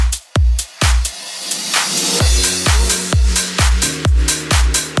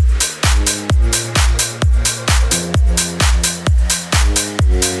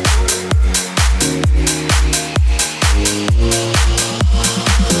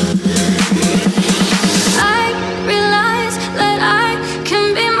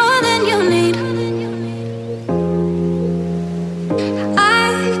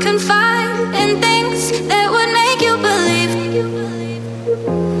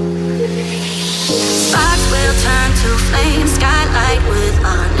Skylight with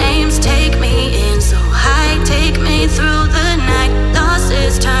our names. Take me in so high, take me through the night.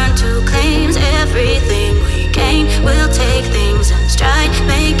 Losses turn to claims. Everything we gain, we'll take things in stride.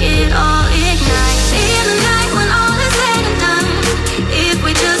 Make it all ignite. In the night when all is said and done, if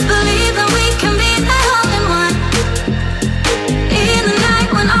we just believe that we can be that all in one. In the night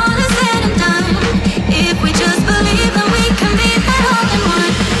when all is said and done, if we just believe that we can be that all in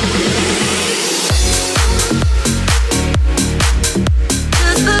one.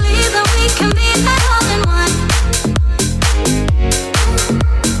 Just believe that we can be that all in one.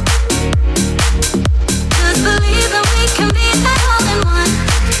 Just believe that we can be that all in one.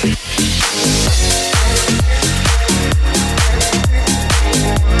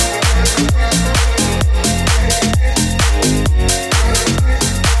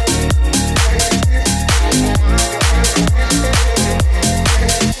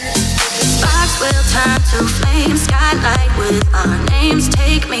 Sparks will turn to flames. Skylight with our names.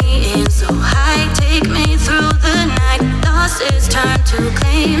 Take me in so high, take me through the night. Losses turn to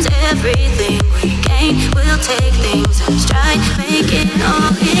claims. Everything we gain, we'll take things in stride. Make it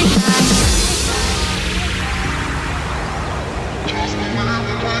all ignite.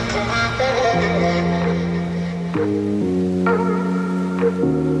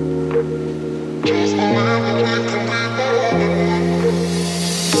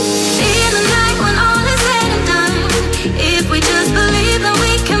 In the night when all is said and done, if we just believe that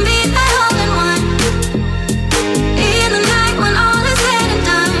we can be that all in one. In the night when all is said and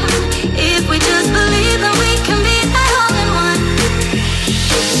done, if we just believe that we can be that all in one.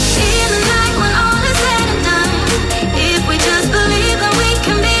 In the night when all is said and done, if we just believe that we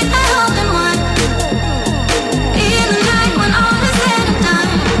can be that all in one. In the night when all is said and done,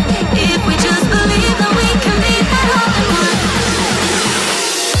 if we just believe that we can be that all in one.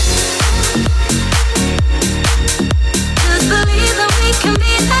 Just believe that we can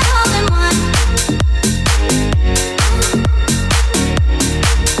be that all in one.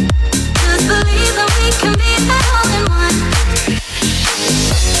 Just believe that we can be that all in one.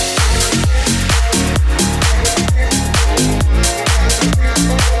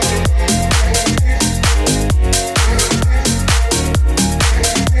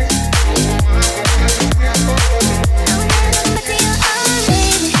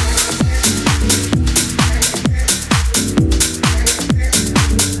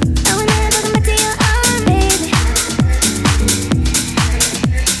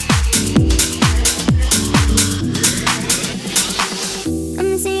 I'm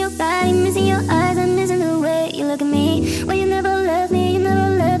missing your body, missing your eyes, I'm missing the way you look at me. Well, you never loved me, you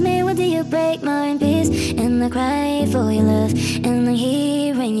never loved me. When do you break my in peace? And I cry for your love, and I'm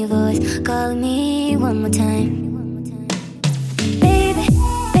hearing your voice calling me one more time. Baby,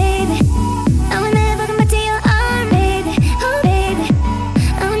 baby, I will never come back to your arms, baby. Oh, baby,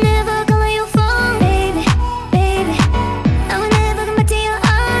 I will never call on your phone, baby, baby. I will never come back to your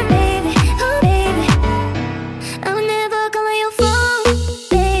arms, baby. Oh, baby, I will never call on your phone,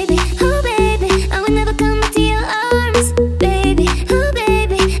 baby. Oh, baby, I will never come back to your arms, baby. Oh,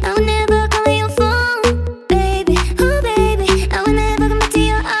 baby, I will never call on your phone, baby. Oh, baby, I will never come back to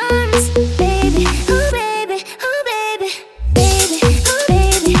your arms, baby. Oh, baby, oh,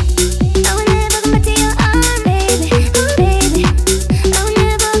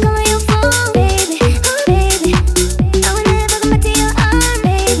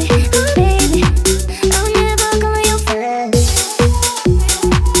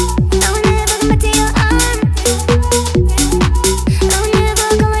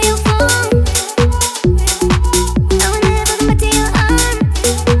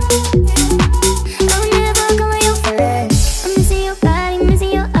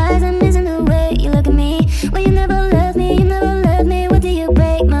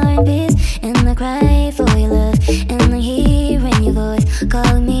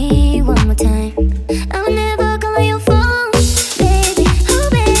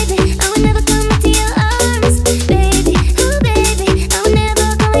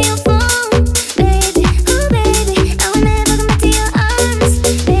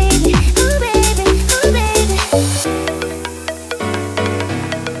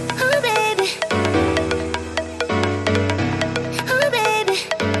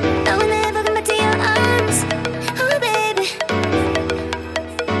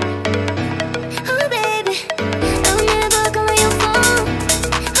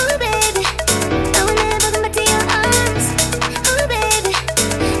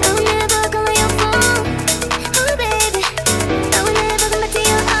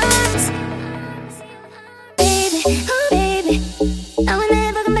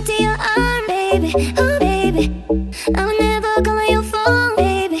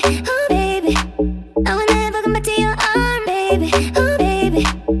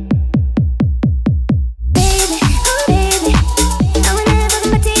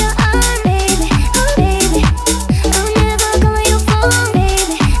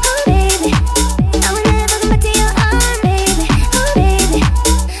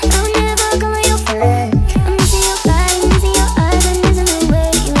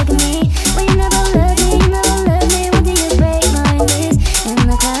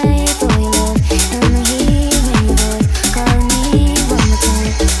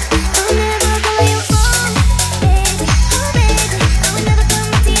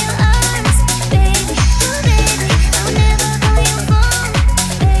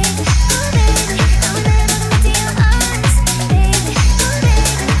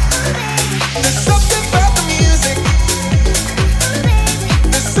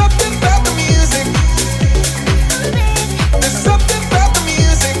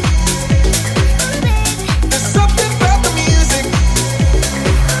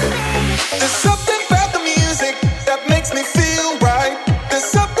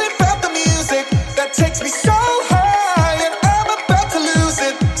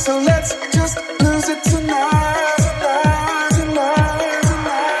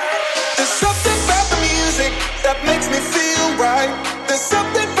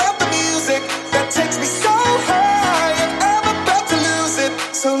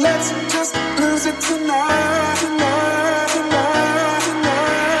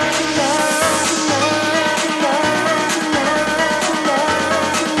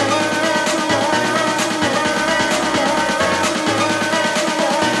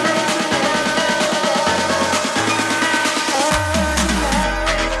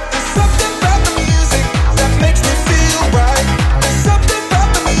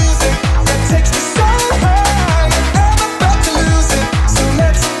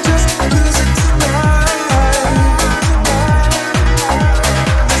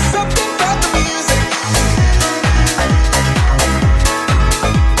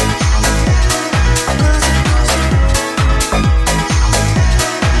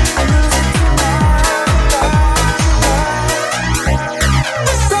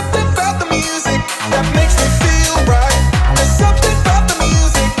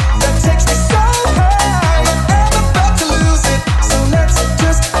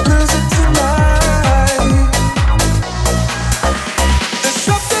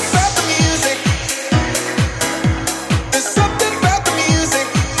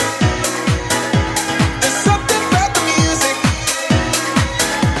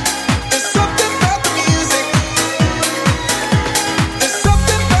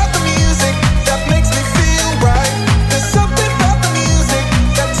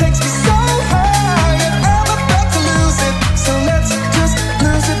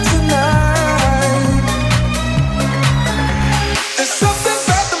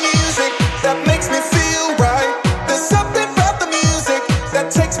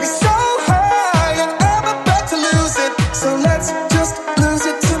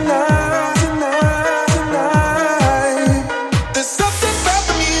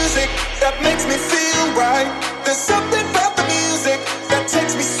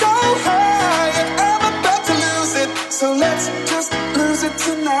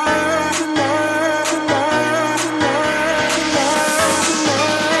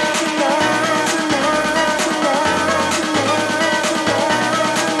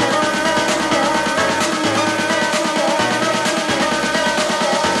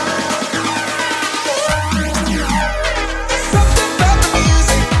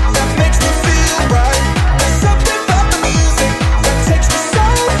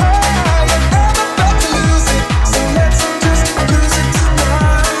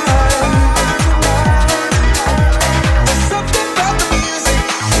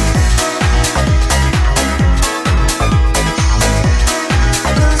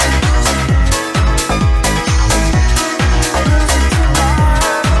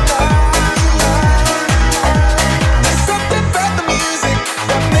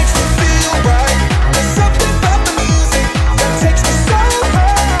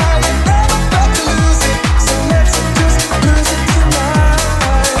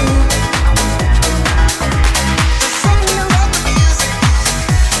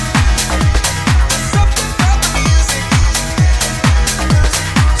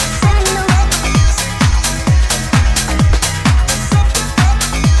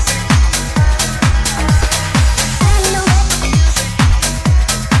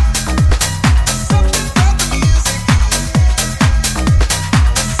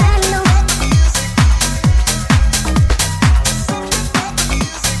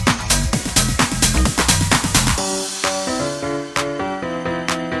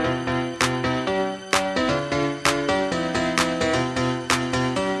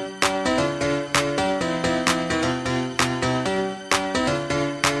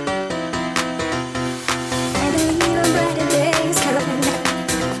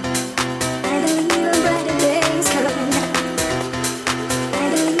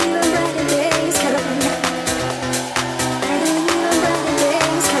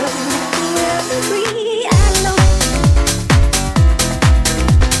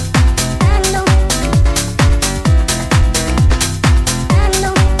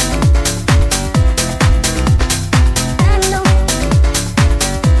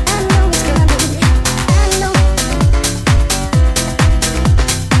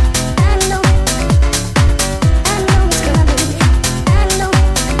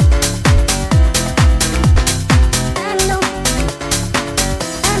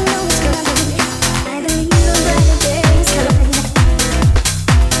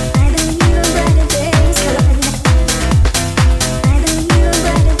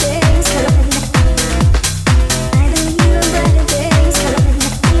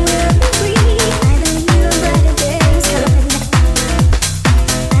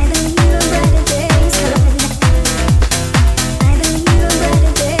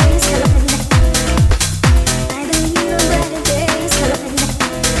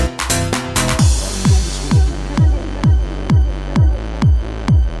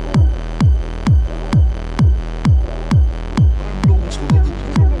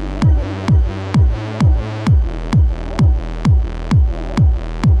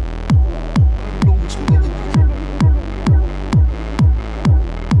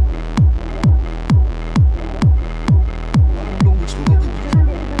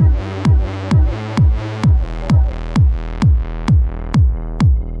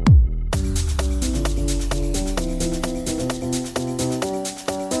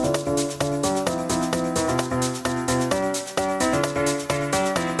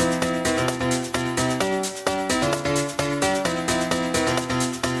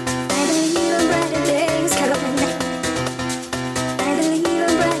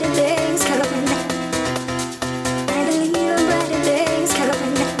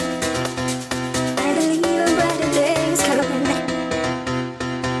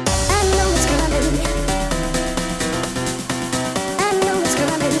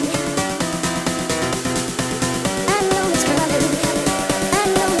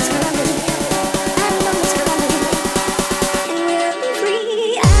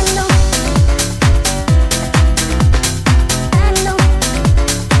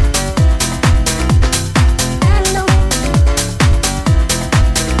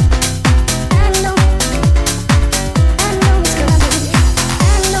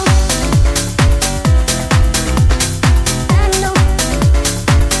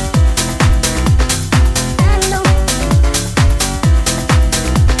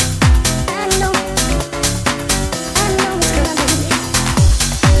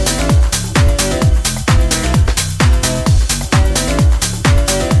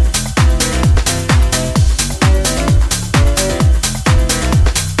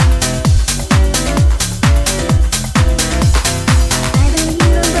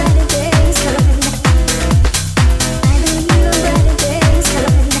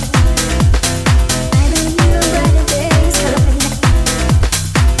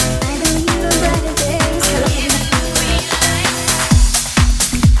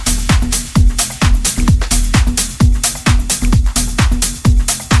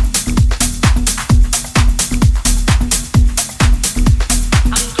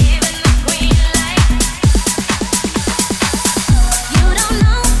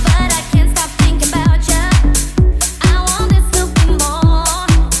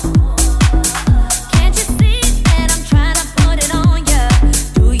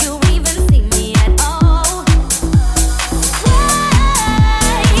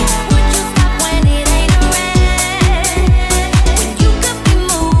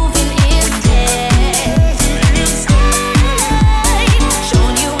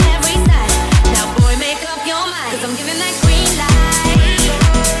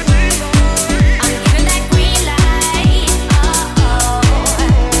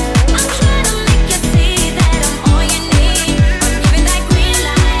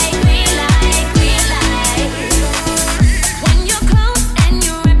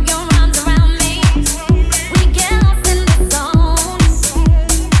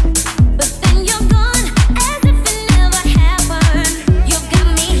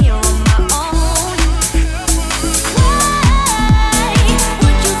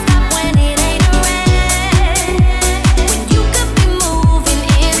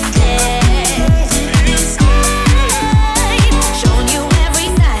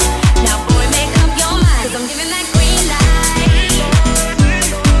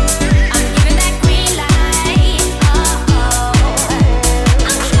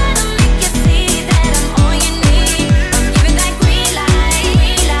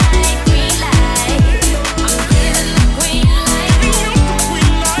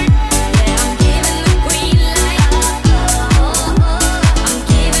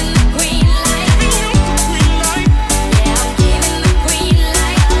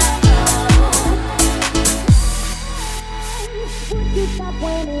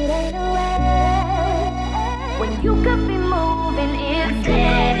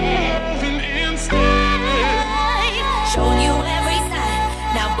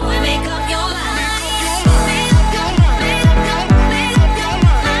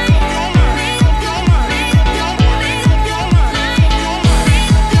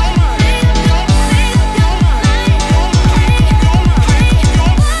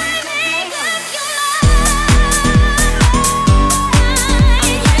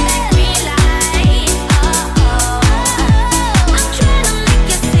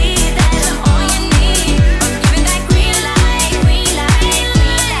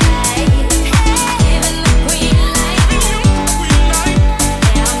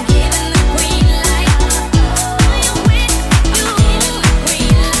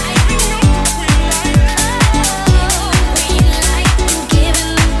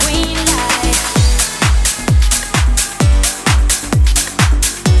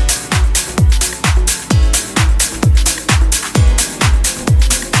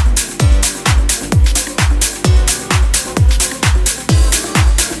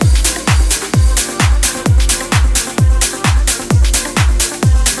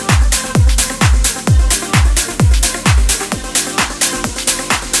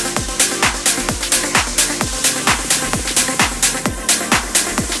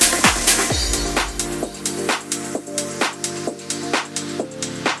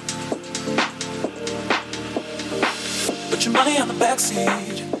 money on the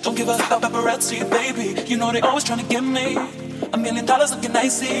backseat. Don't give a about paparazzi, baby. You know they always trying to get me. $1,000,000 looking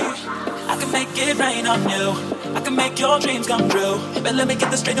icy. I can make it rain on you. I can make your dreams come true. But let me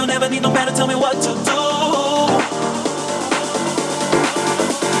get this straight, don't ever need no man to tell me what to do.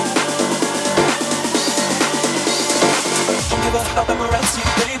 Don't give a about paparazzi,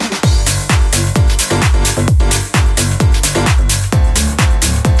 baby.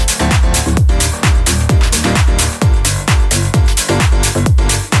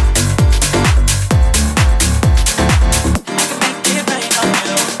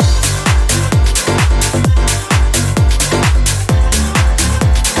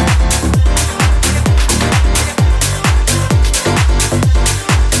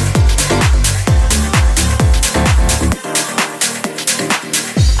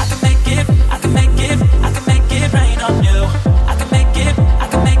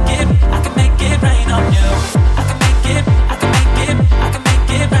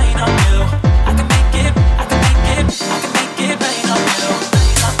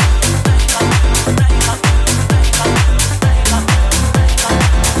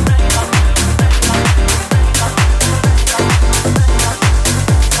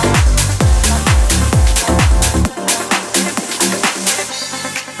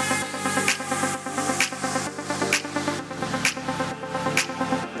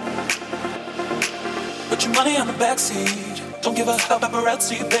 Don't give a about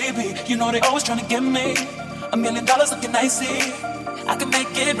paparazzi, baby. You know they always trying to get me. $1,000,000 looking icy. I can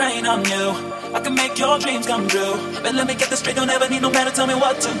make it rain on you. I can make your dreams come true. But let me get this straight, don't ever need no man to tell me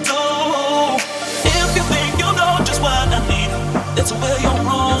what to do. If you think you know just what I need, that's where you're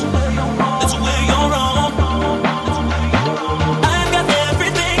wrong. That's where you're wrong. I've got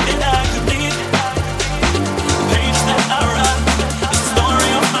everything that I could need. The page that I write is the story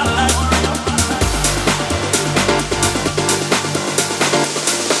of my life.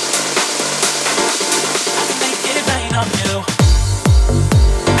 On you.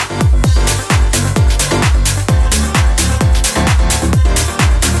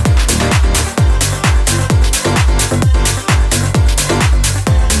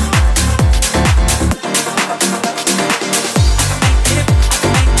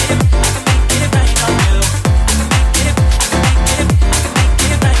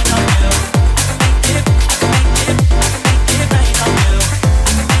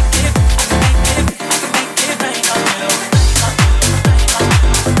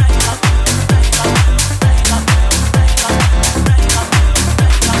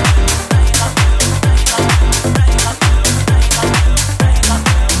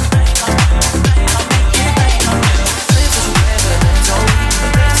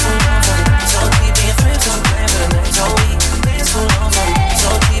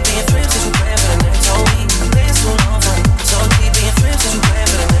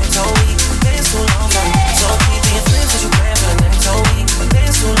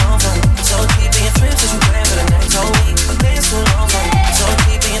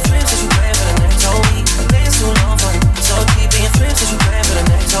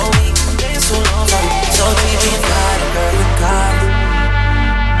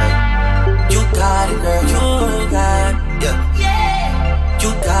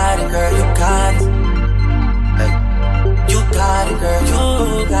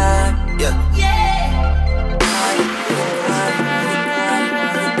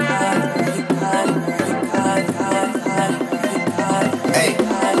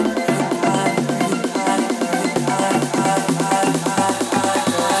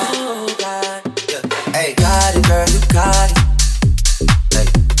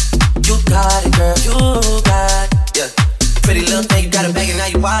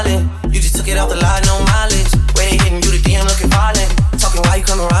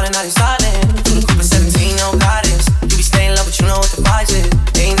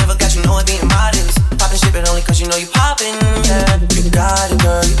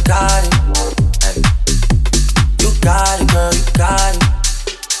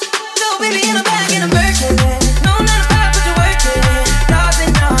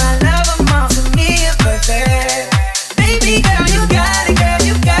 Baby girl, you got it, girl,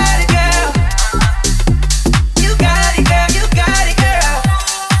 you got it.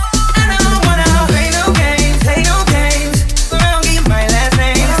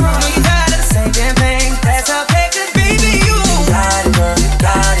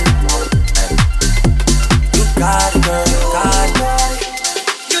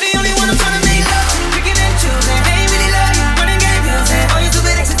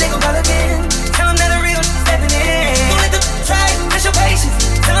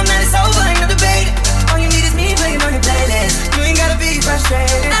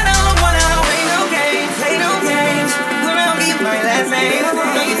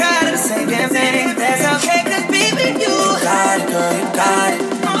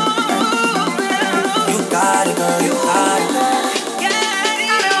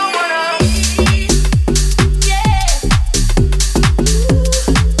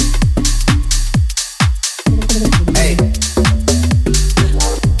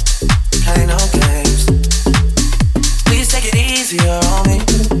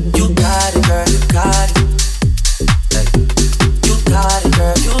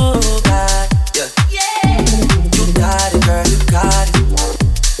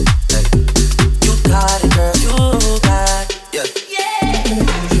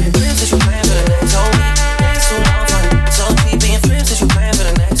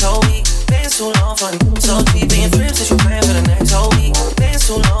 fun. So deep being friends that you plan for the next whole week. Dance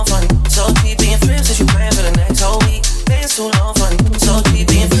too long fun. So deep being friends that you plan for the next whole week. Dance too long fun. So deep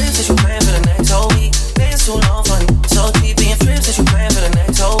being friends that you plan for the next whole week. Dance too long fun. So deep being friends that you plan for the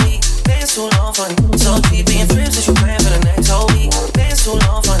next whole week. Dance too long fun. So deep being friends that you plan for the next whole week. Dance too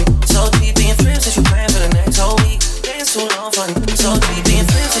long fun. So deep being friends that you plan for the next whole week. Dance too long fun. So deep being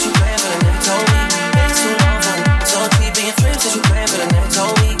friends that you plan for the next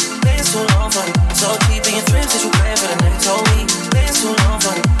whole week. Dance too long fun. So deep being friends that you plan for the next whole week. Dance too long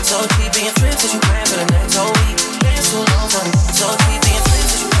fun. So deep being friends that you plan for the next whole week. Dance too long fun. So deep being friends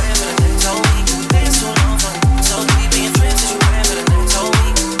that you plan for the next whole week. Dance too long fun. So deep being friends that you plan for the next whole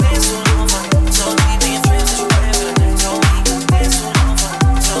week. Dance too long fun. So deep being friends that you plan for the next whole week. Dance too long fun. So deep being friends that you plan for the next whole week. Dance too long fun.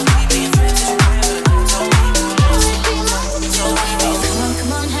 So deep being friends that you plan for the next whole week. So deep being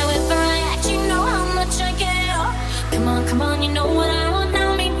Come on, however I act, you know how much I care. Come on, you know what I want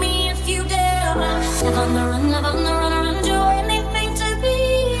now, meet me if you dare. Love on the run, run, do anything to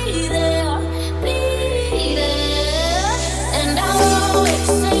be there, be there. And I'll always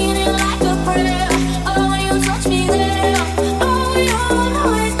saying it like a prayer. Oh, you touch me there. Oh, you'll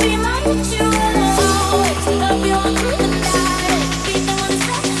always be my ritual. Always love you through the night. Be the one that says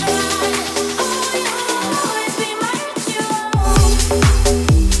right. Oh, you'll always be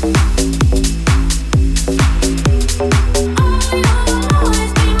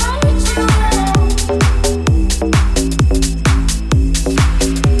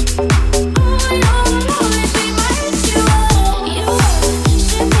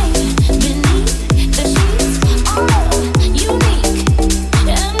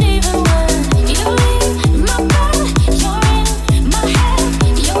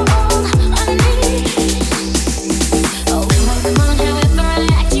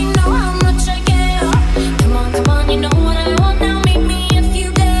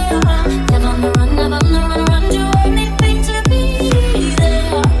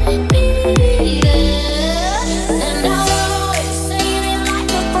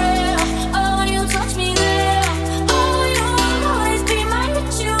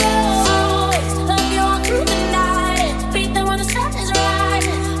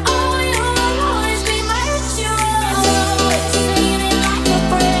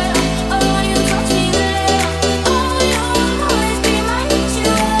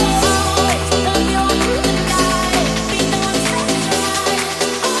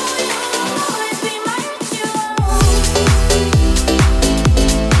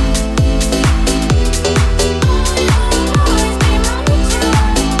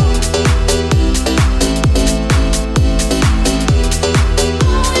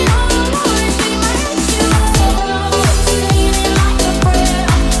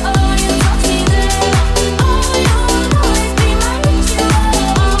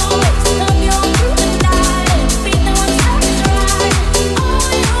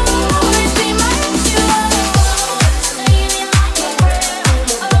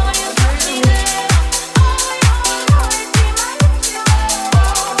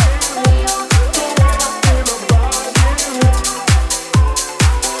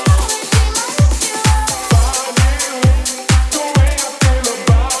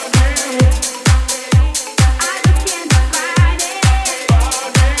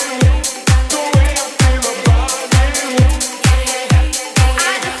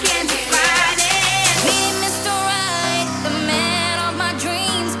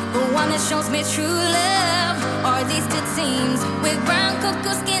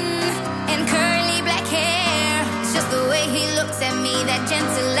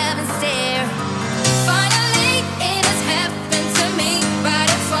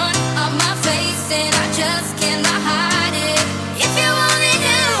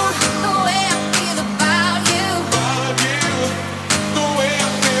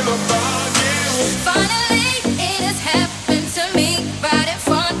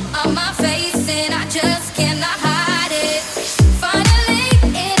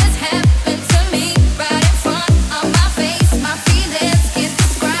my feelings can't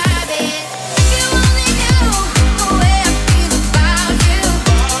describe.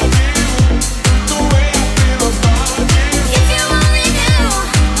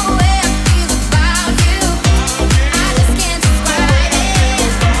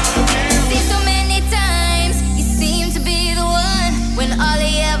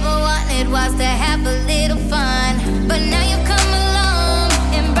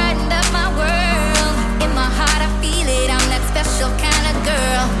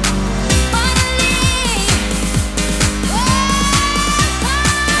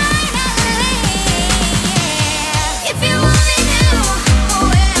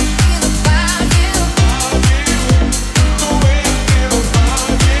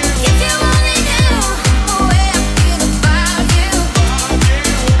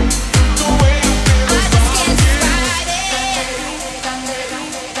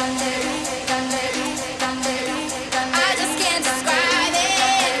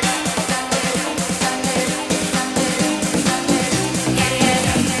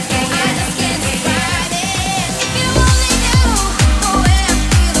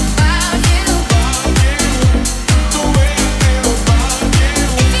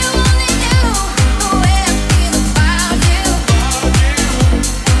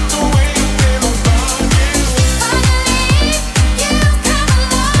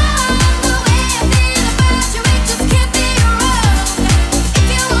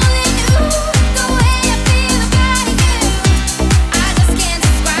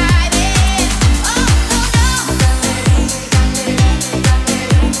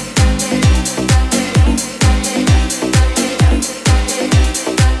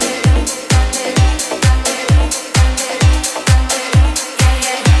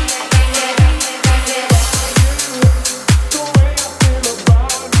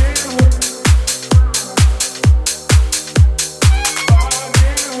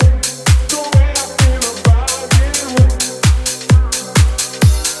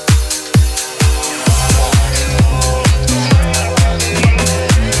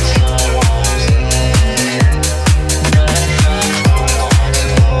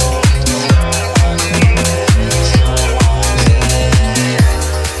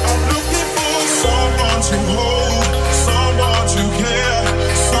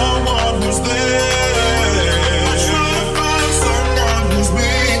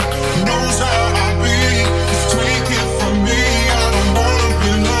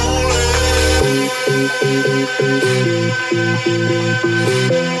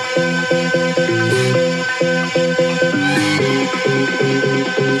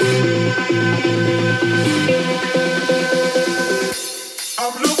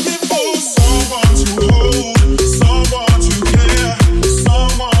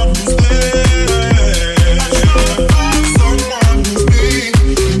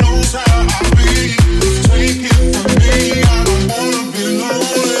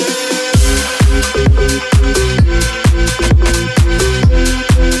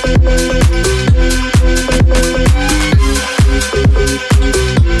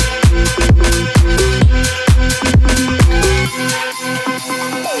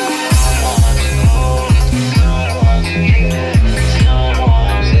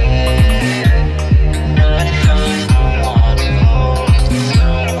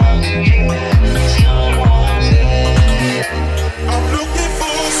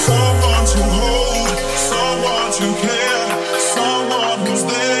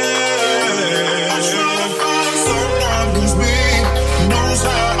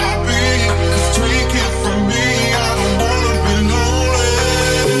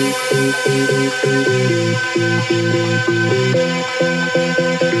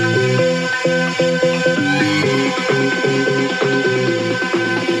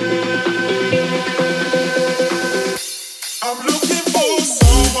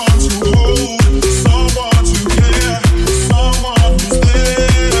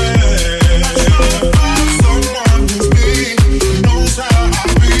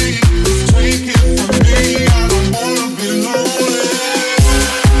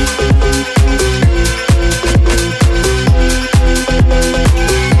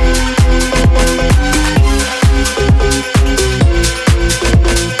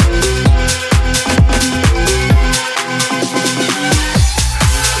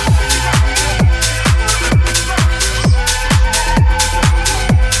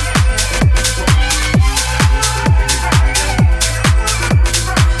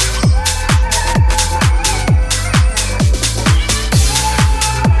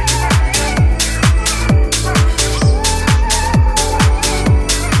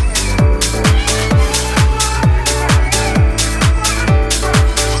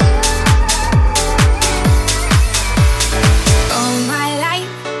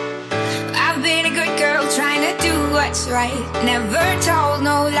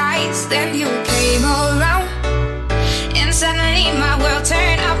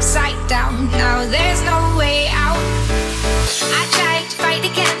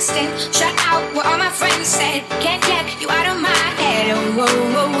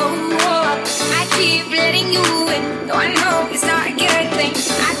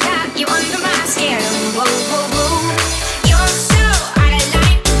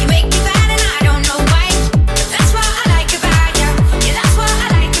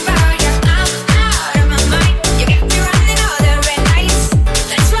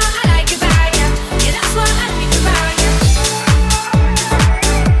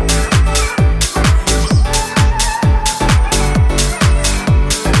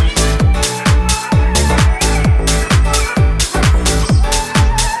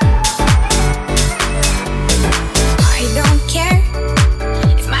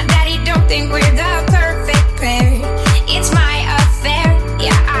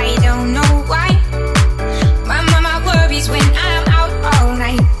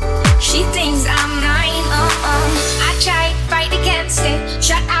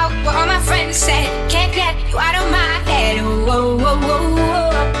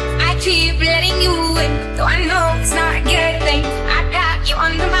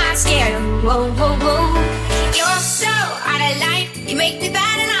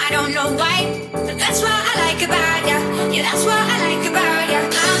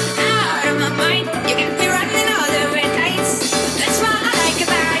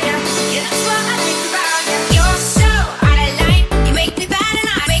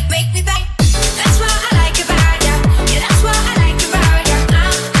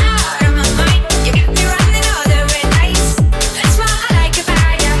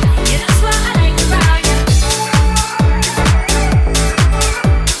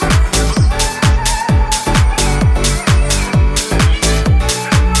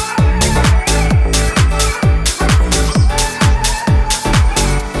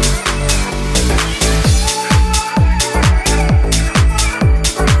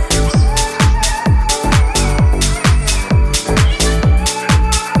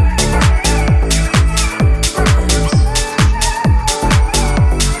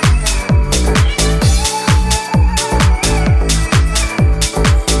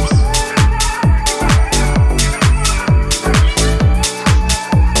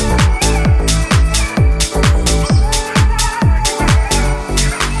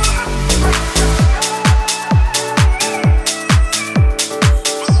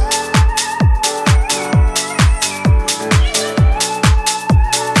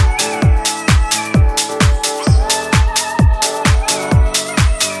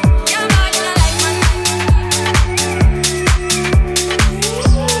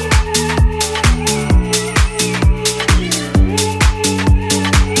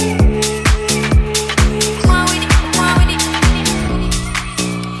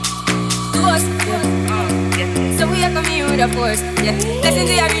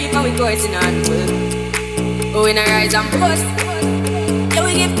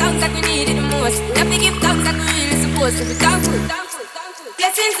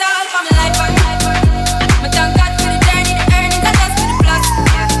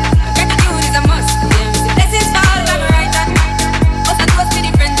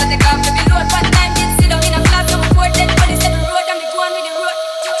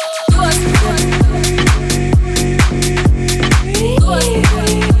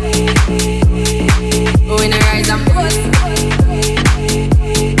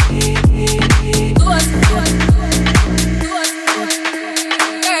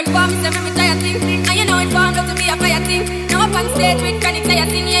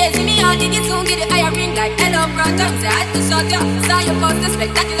 post a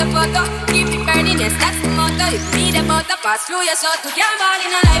spectacular photo. Keep it burning, yes, that's the motto. If you need a motor, pass through your soul to get ball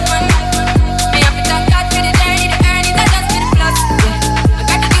in a life run. Me have to thank God for the journey, the earnings, I just for the plus. Yeah, I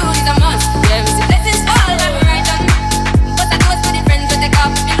got to do is a must. Yeah, we see blessings fall, I'm right on. But I toast for the friends that take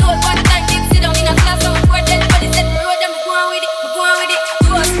off the load. One time, kids sit down in a class, so before then, but it's set the road, and we're going with it, we're going with it.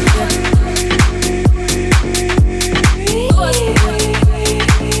 Toast.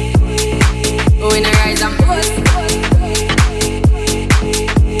 Oh, in a rise and post.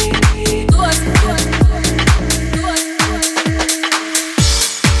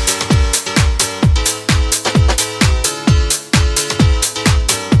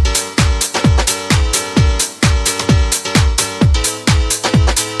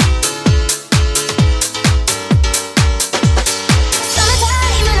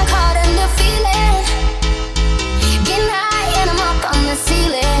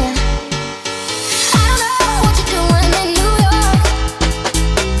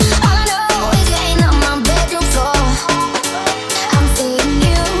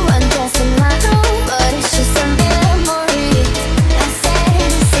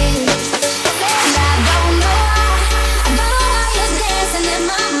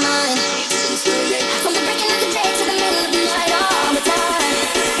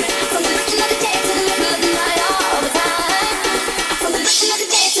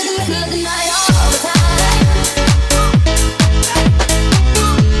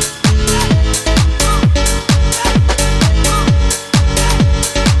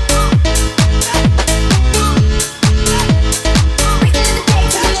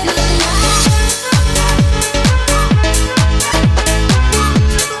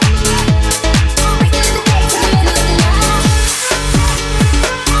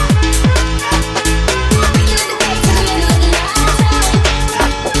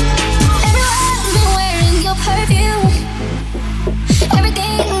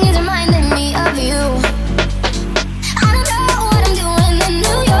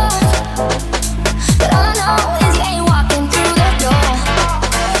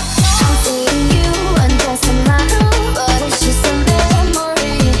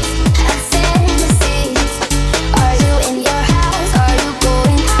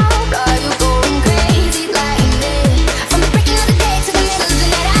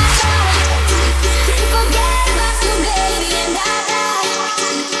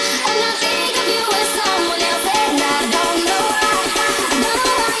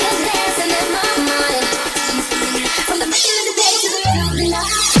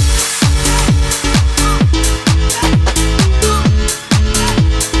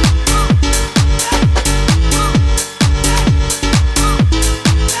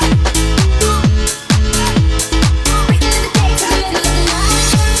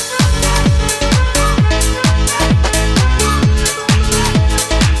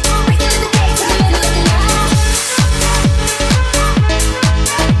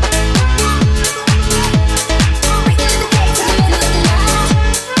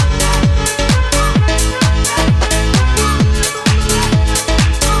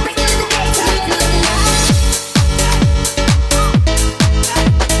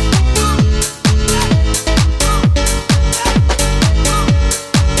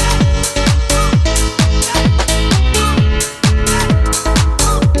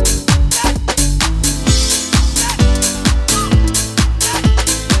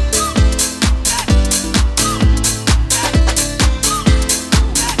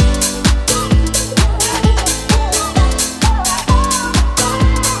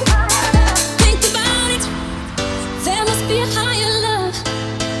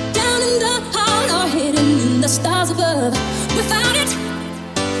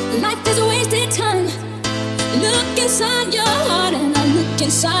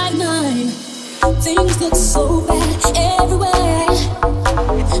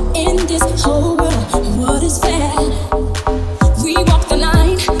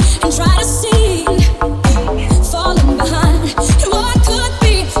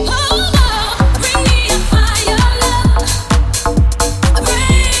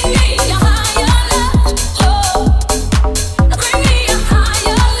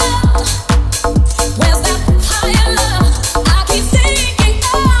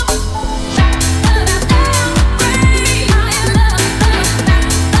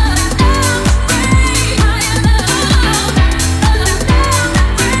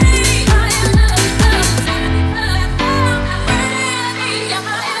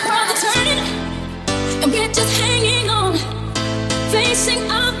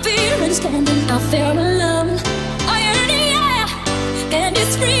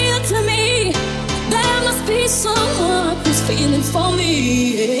 feeling for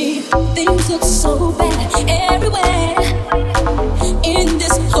me. Things look so bad everywhere in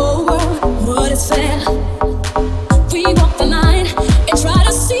this whole world. What is fair? We walk the line and try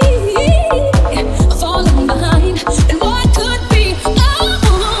to see, falling behind, and what could be.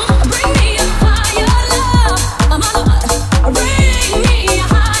 Oh, bring me a higher love, my Lord. Bring me a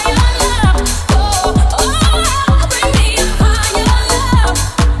higher love. Oh, bring me a higher love,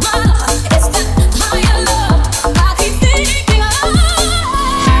 my Lord. It's that higher love I keep thinking of.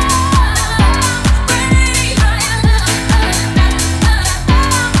 Bring me higher love.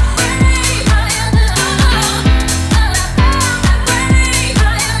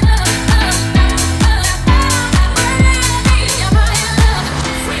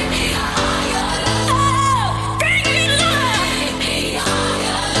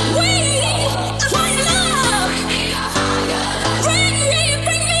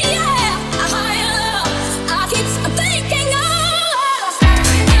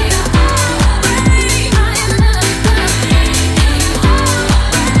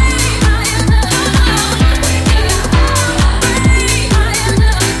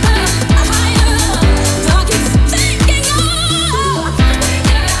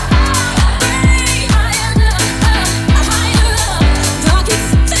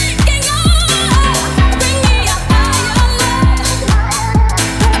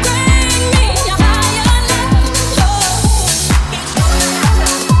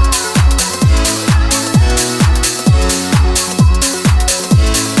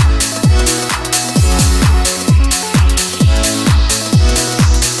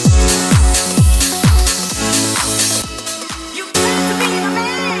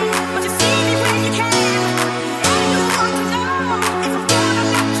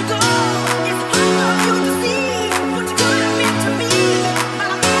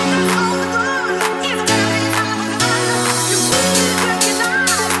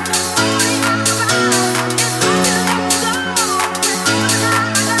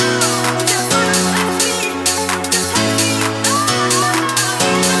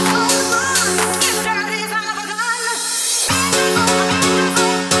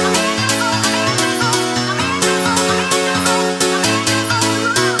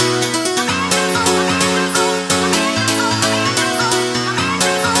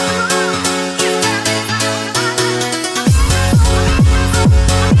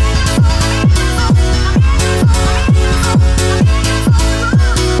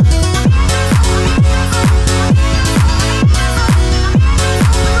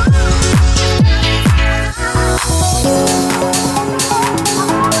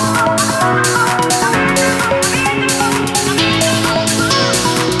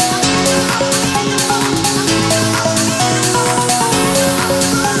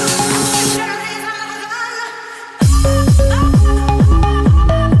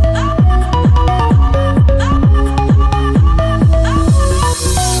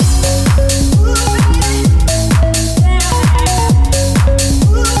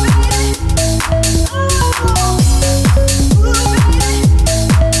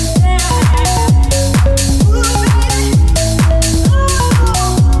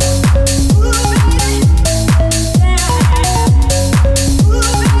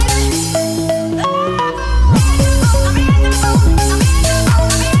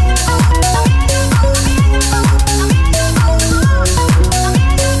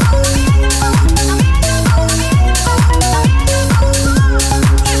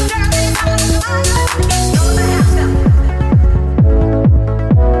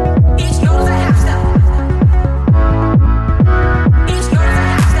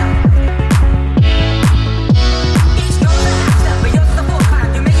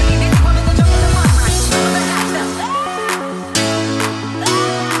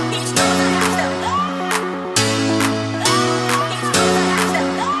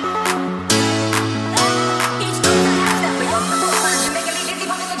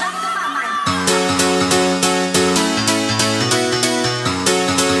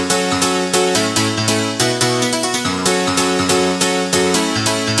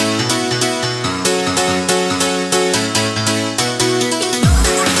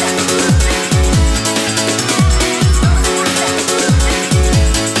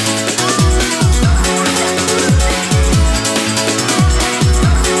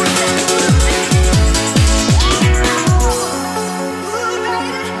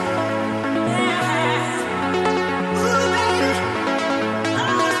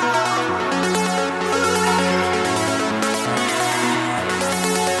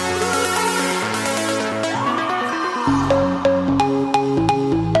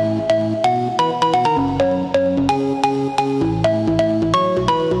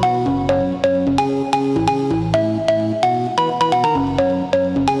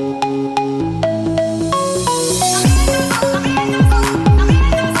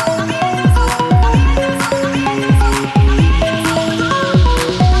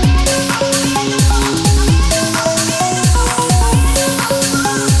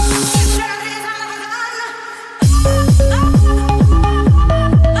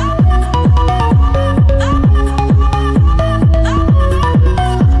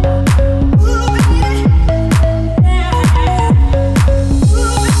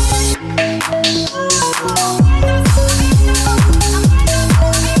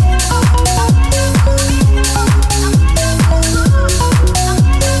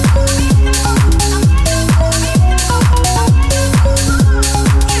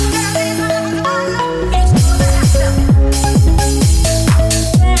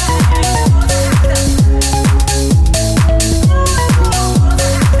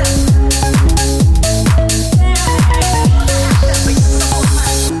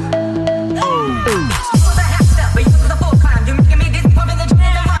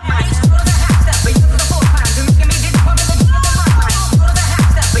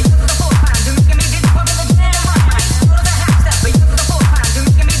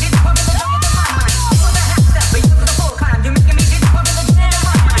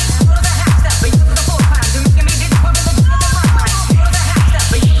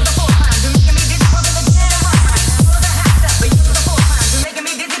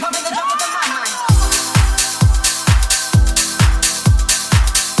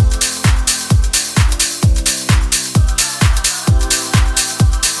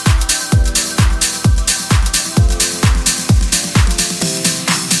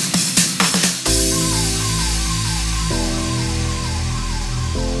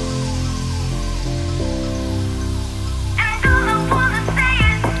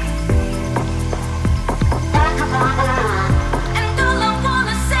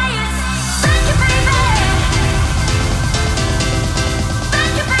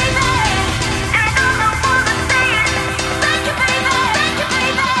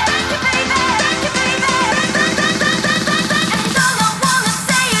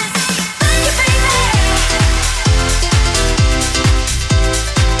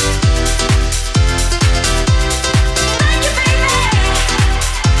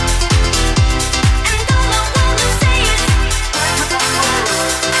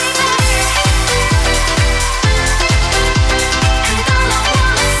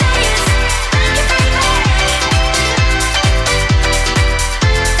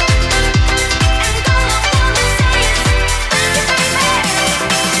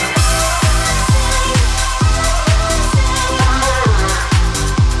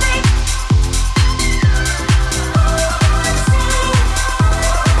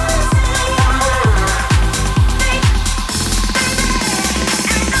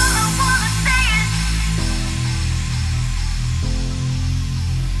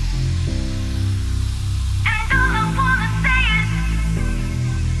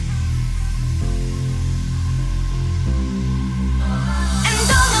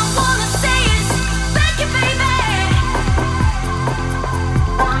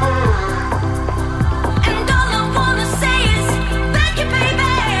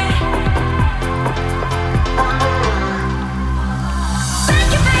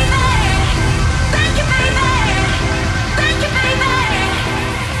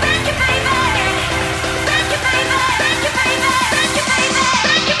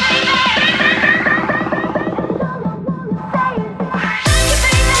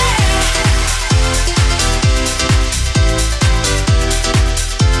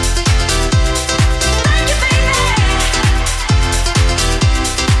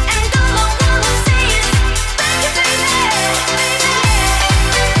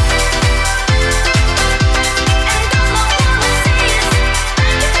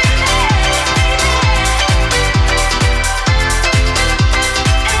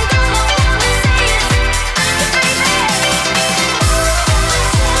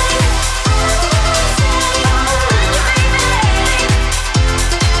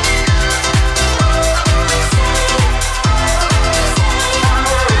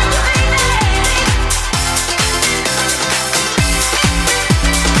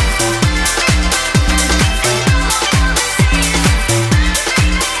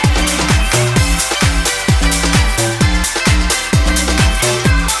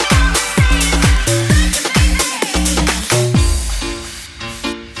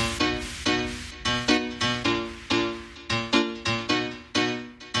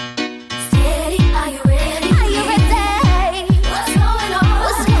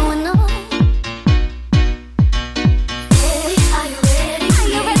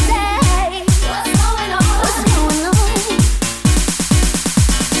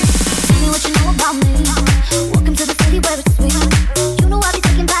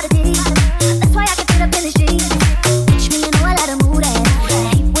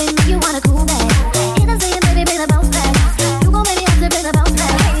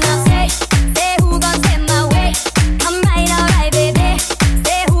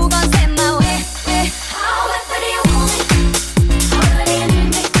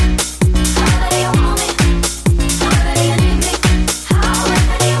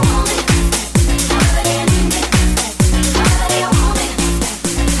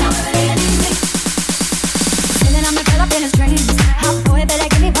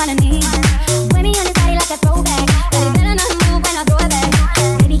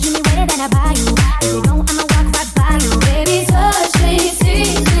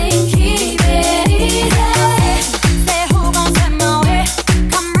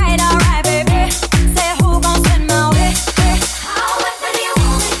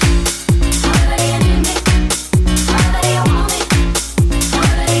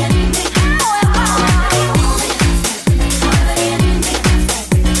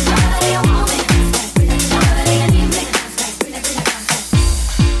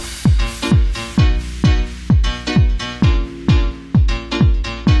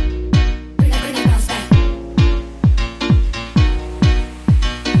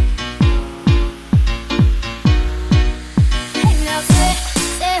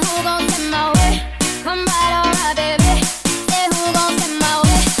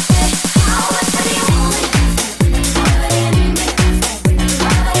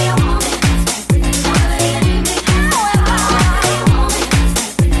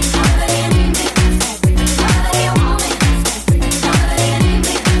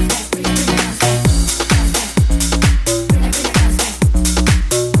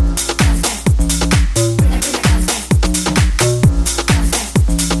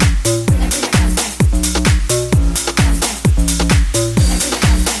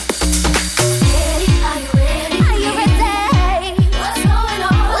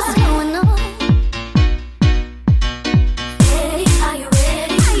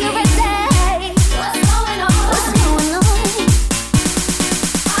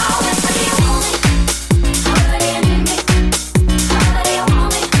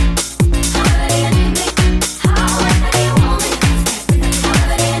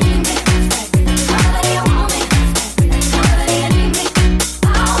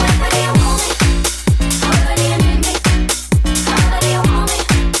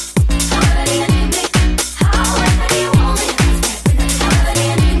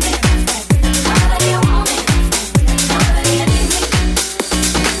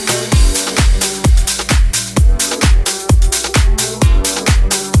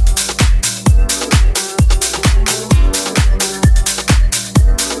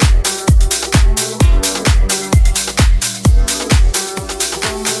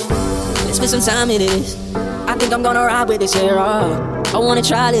 spend some time in this. I think I'm gonna ride with this here. I wanna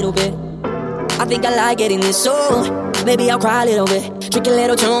try a little bit. I think I like getting this, so maybe I'll cry a little bit. Drink a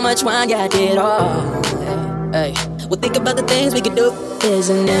little too much wine, yeah, I did all. Hey, well, think about the things we could do. There's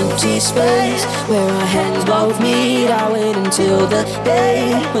an empty space where our hands both meet. I wait until the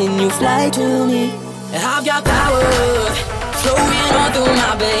day when you fly to me. I've got power flowing all through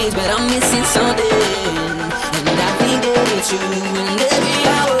my veins, but I'm missing something. And I think that it's you. And every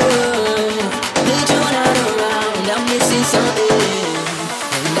hour that you're not around, I'm missing something.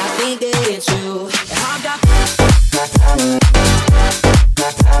 And I think that it's you. I've got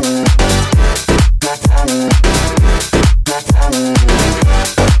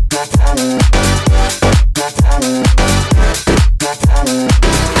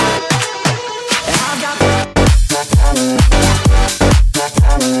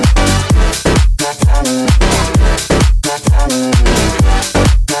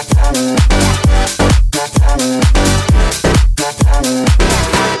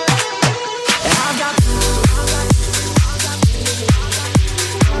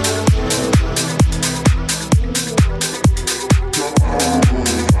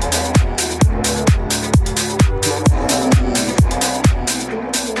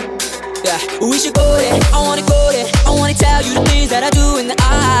we should go there, I wanna go there. I wanna tell you the things that I do in the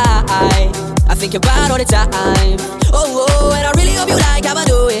I think about all the time. Oh, oh, and I really hope you like how I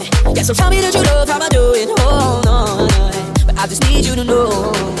do it. Yeah, so tell me that you love how I do it. Oh, no, but I just need you to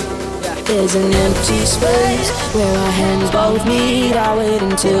know. There's an empty space where our hands both meet. I wait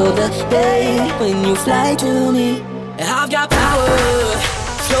until the day when you fly to me. I've got power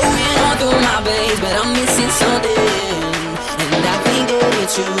flowing all through my veins, but I'm missing something. And I think that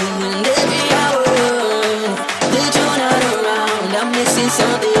it's you. And every hour that you're not around, I'm missing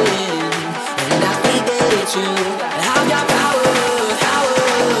something. And I think that it's you. I've got power, power,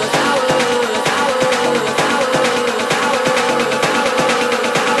 power, power, power,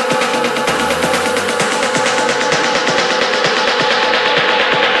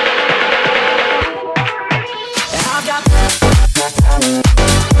 I've got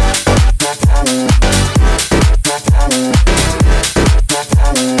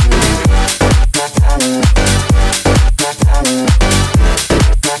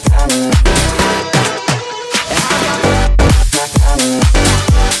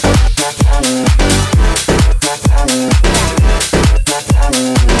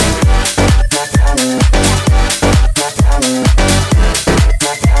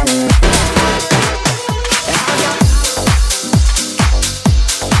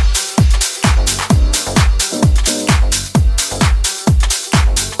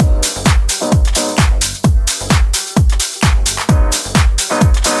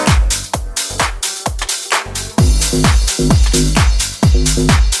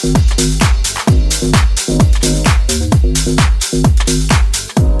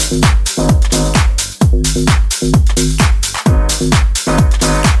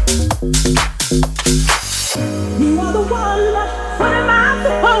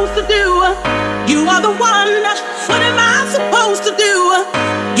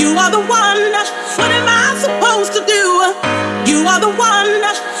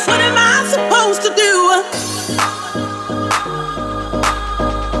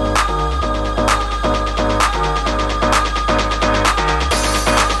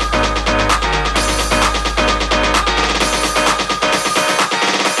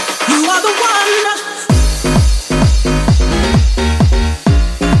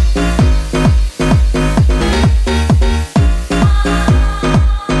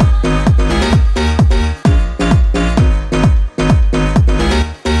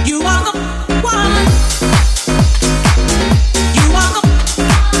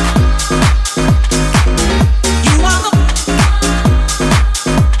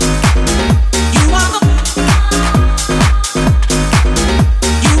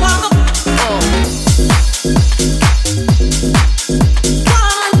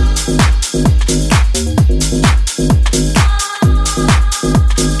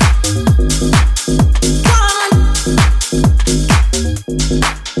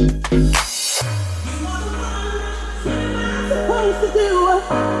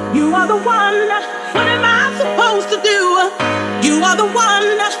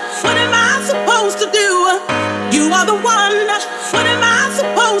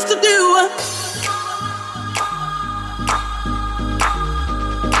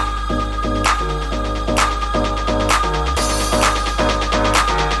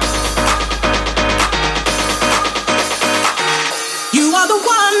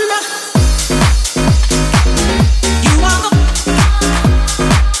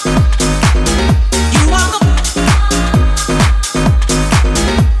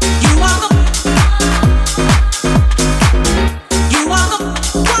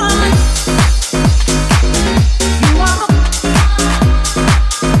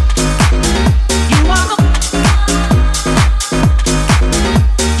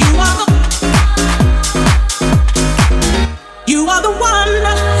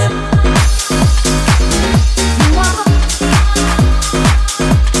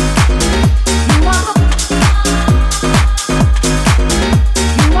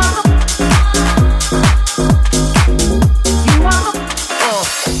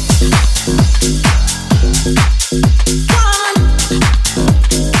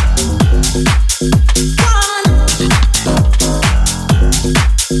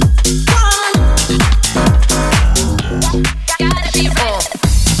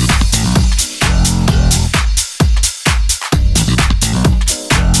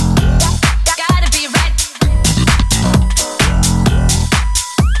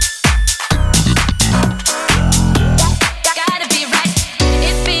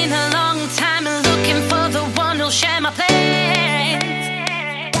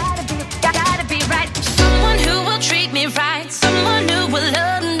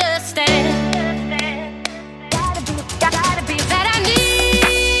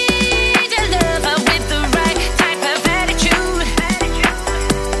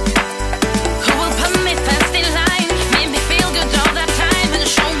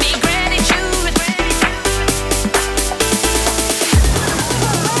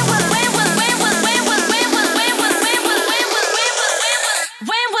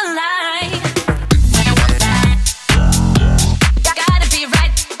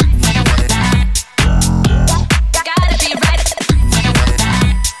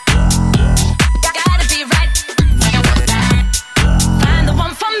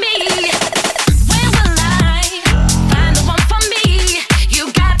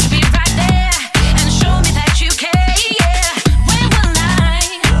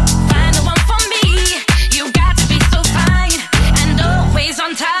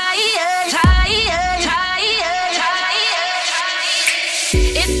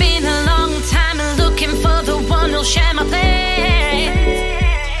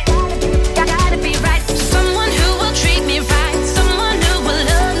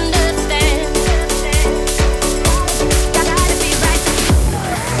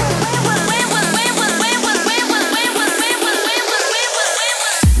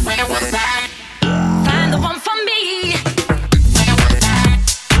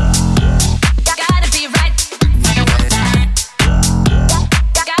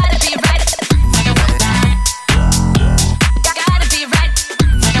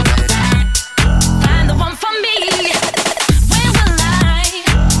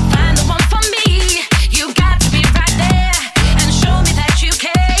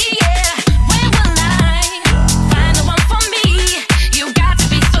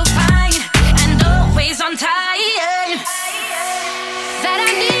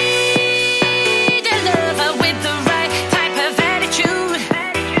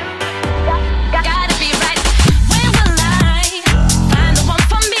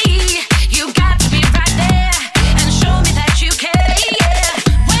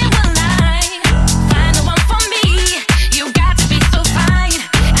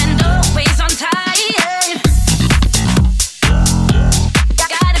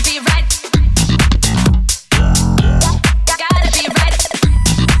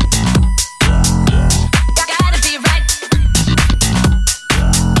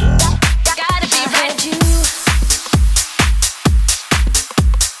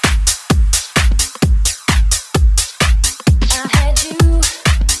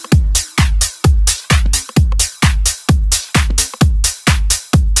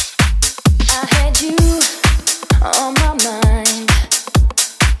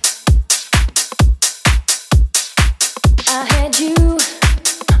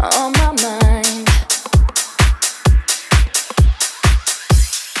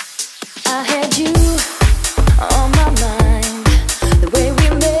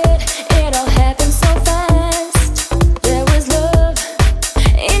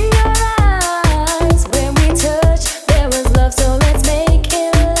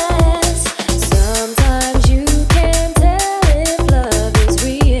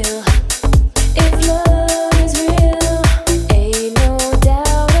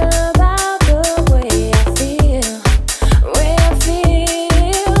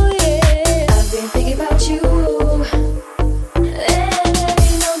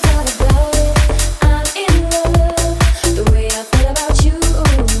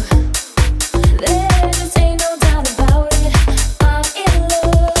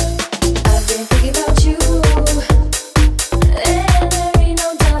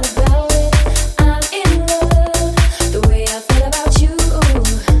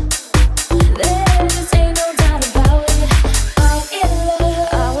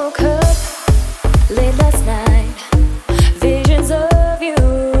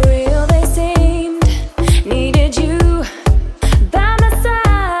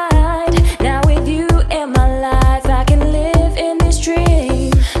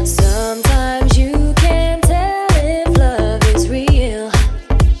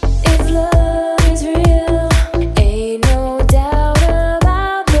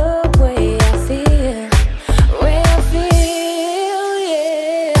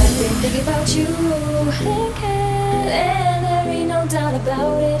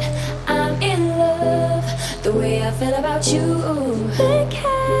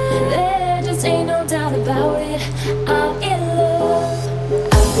There just ain't no doubt about it. I'm in love.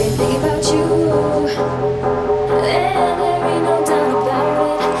 I've been thinking about you. There ain't no doubt about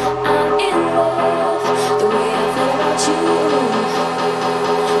it. I'm in love. The way I feel about you.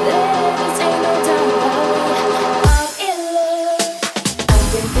 There just ain't no doubt about it. I'm in love. I've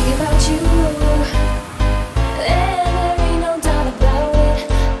been thinking about you. There ain't no doubt about it.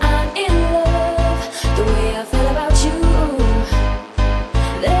 I'm in love. The way I feel about you.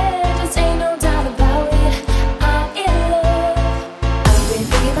 There just ain't no doubt about it. I'm in love. I've been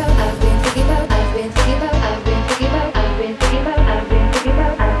thinking about, I've been thinking about, I've been thinking about, I've been thinking about, I've been thinking about, I've been thinking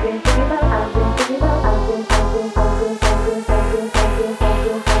about, I've been thinking about, I've been thinking about, I've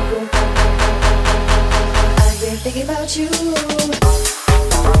been thinking about you.